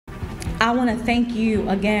I want to thank you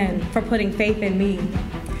again for putting faith in me,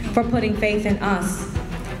 for putting faith in us,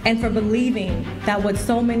 and for believing that what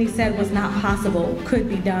so many said was not possible could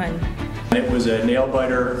be done. It was a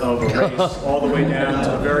nail-biter of a race all the way down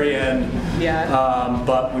to the very end,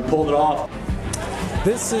 but we pulled it off.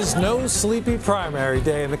 This is no sleepy primary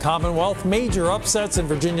day in the Commonwealth. Major upsets in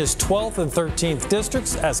Virginia's 12th and 13th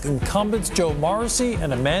districts as incumbents Joe Morrissey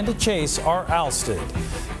and Amanda Chase are ousted.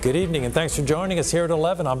 Good evening and thanks for joining us here at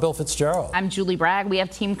 11. I'm Bill Fitzgerald. I'm Julie Bragg. We have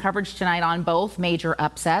team coverage tonight on both major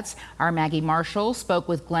upsets. Our Maggie Marshall spoke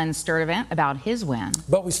with Glenn Sturdivant about his win.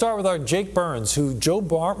 But we start with our Jake Burns, who Joe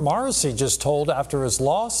Morrissey just told after his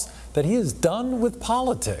loss that he is done with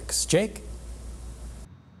politics. Jake?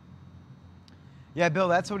 Yeah, Bill,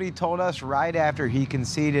 that's what he told us right after he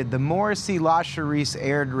conceded. The Morrissey-La Charisse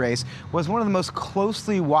aired race was one of the most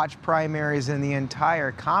closely watched primaries in the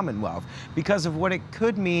entire Commonwealth because of what it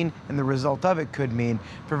could mean and the result of it could mean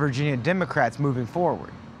for Virginia Democrats moving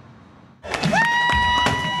forward.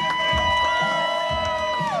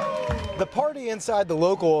 The party inside the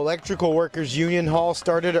local electrical workers union hall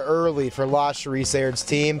started early for La Charisse Aird's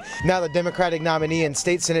team, now the Democratic nominee in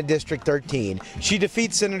State Senate District 13. She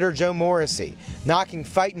defeats Senator Joe Morrissey, knocking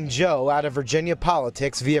Fightin' Joe out of Virginia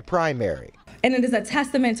politics via primary. And it is a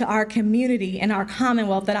testament to our community and our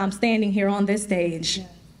Commonwealth that I'm standing here on this stage.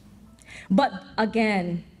 But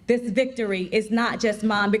again, this victory is not just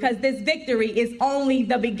mine, because this victory is only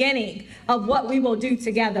the beginning of what we will do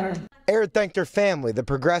together. Aird thanked her family, the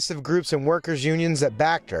progressive groups and workers' unions that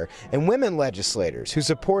backed her, and women legislators who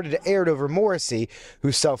supported Aird over Morrissey,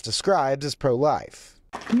 who self-describes as pro-life.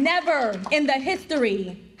 Never in the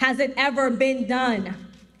history has it ever been done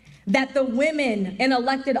that the women in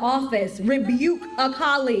elected office rebuke a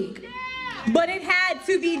colleague, but it had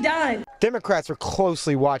to be done. Democrats were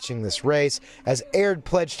closely watching this race as Aird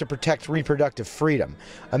pledged to protect reproductive freedom,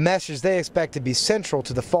 a message they expect to be central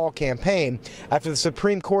to the fall campaign after the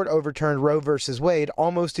Supreme Court overturned Roe v. Wade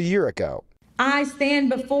almost a year ago. I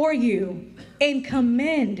stand before you and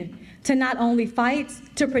commend to not only fight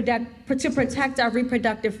to protect our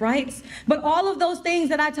reproductive rights, but all of those things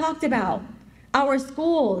that I talked about. Our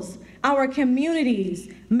schools, our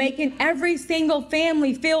communities, making every single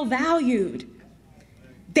family feel valued.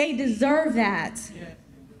 They deserve that.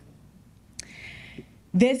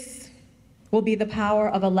 This will be the power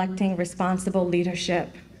of electing responsible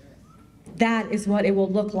leadership. That is what it will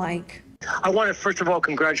look like. I want to first of all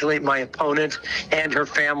congratulate my opponent and her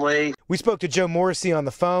family. We spoke to Joe Morrissey on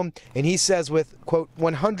the phone, and he says with, quote,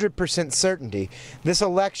 100% certainty, this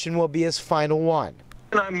election will be his final one.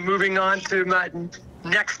 And I'm moving on to my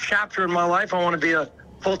next chapter in my life. I want to be a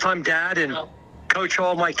full-time dad and coach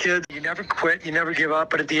all my kids. You never quit, you never give up,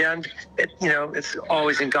 but at the end, it's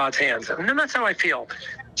always in God's hands. And that's how I feel.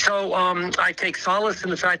 So I take solace in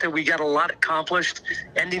the fact that we got a lot accomplished,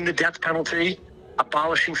 ending the death penalty,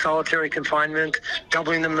 abolishing solitary confinement,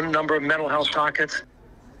 doubling the number of mental health dockets.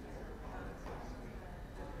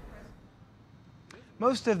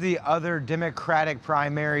 Most of the other Democratic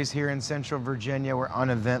primaries here in Central Virginia were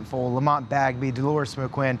uneventful. Lamont Bagby, Dolores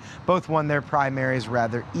McQuinn both won their primaries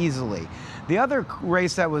rather easily. The other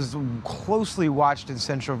race that was closely watched in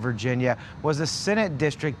Central Virginia was a Senate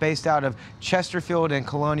district based out of Chesterfield and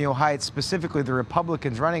Colonial Heights, specifically the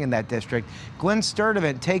Republicans running in that district. Glenn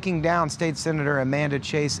Sturdivant taking down State Senator Amanda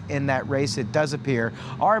Chase in that race, it does appear.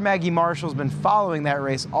 Our Maggie Marshall's been following that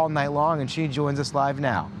race all night long, and she joins us live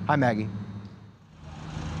now. Hi, Maggie.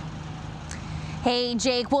 Hey,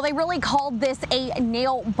 Jake. Well, they really called this a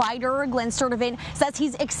nail-biter. Glenn Sturdivant says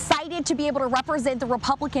he's excited to be able to represent the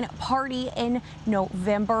Republican Party in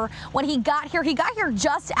November. When he got here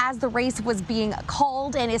just as the race was being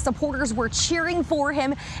called, and his supporters were cheering for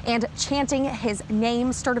him and chanting his name.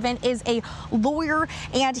 Sturdivant is a lawyer,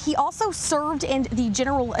 and he also served in the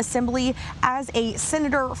General Assembly as a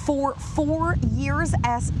senator for 4 years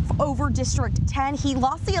as over District 10. He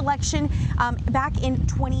lost the election back in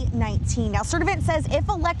 2019. Now, Sturdivant says if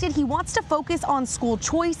elected, he wants to focus on school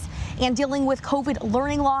choice and dealing with COVID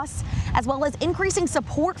learning loss, as well as increasing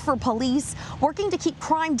support for police, working to keep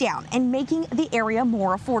crime down and making the area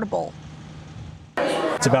more affordable.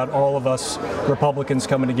 It's about all of us Republicans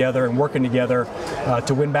coming together and working together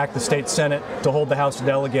to win back the state Senate, to hold the House of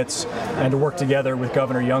Delegates, and to work together with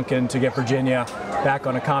Governor Youngkin to get Virginia back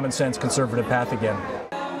on a common sense conservative path again.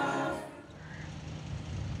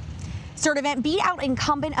 Sturdivant beat out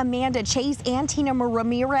incumbent Amanda Chase and Tina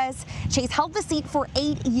Ramirez. Chase held the seat for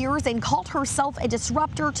 8 years and called herself a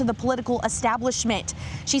disruptor to the political establishment.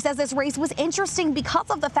 She says this race was interesting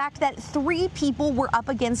because of the fact that 3 people were up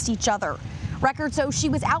against each other. Records show she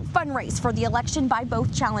was out fundraised for the election by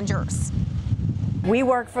both challengers. We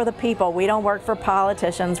work for the people. We don't work for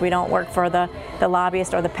politicians. We don't work for the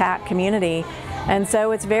lobbyist or the PAC community. And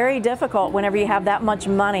so it's very difficult whenever you have that much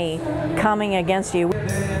money coming against you.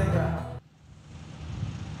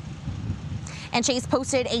 And Chase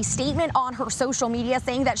posted a statement on her social media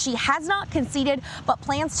saying that she has not conceded but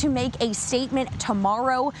plans to make a statement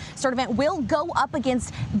tomorrow. Sturdivant will go up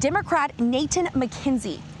against Democrat Nathan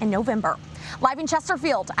McKenzie in November. Live in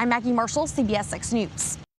Chesterfield, I'm Maggie Marshall, CBS 6 News.